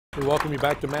We welcome you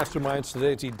back to Masterminds.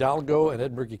 Today it's Hidalgo and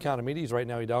Edinburg Economedes. Right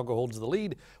now Hidalgo holds the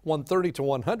lead, 130 to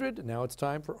 100. Now it's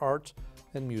time for art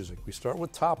and music. We start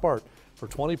with top art. For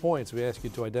 20 points, we ask you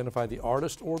to identify the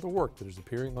artist or the work that is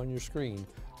appearing on your screen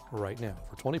right now.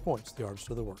 For 20 points, the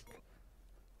artist or the work.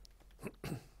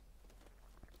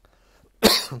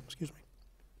 Excuse me.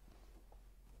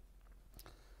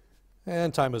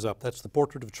 And time is up. That's the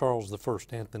portrait of Charles I,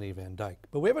 Anthony Van Dyck.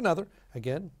 But we have another.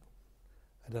 Again,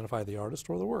 identify the artist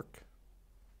or the work.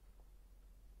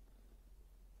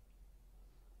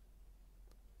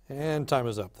 And time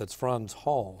is up. That's Franz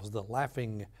Hall's The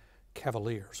Laughing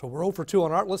Cavalier. So we're 0 for 2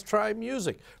 on art. Let's try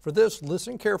music. For this,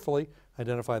 listen carefully.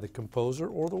 Identify the composer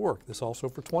or the work. This also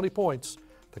for 20 points.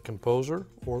 The composer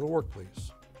or the work,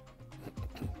 please.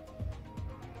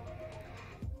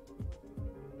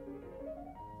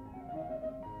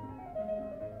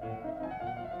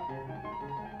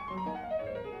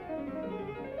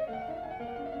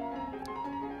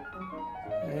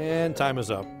 And time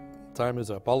is up. Time is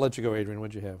up. I'll let you go, Adrian.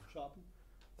 What'd you have? Chopin.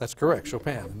 That's correct.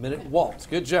 Chopin. The Minute Waltz.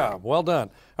 Good job. Well done.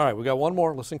 All right, we got one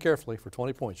more. Listen carefully for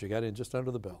 20 points. You got in just under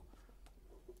the bell.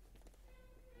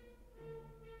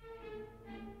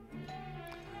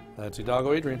 That's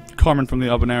Hidalgo, Adrian. Carmen from the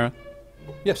Habanera.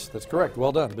 Yes, that's correct.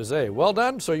 Well done. Bizet. Well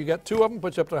done. So you got 2 of them,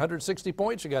 puts you up to 160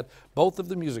 points. You got both of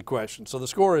the music questions. So the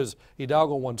score is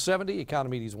Hidalgo 170,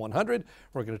 Economedes 100.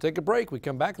 We're going to take a break. We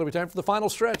come back. It'll be time for the final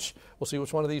stretch. We'll see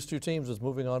which one of these two teams is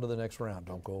moving on to the next round.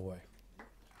 Don't go away.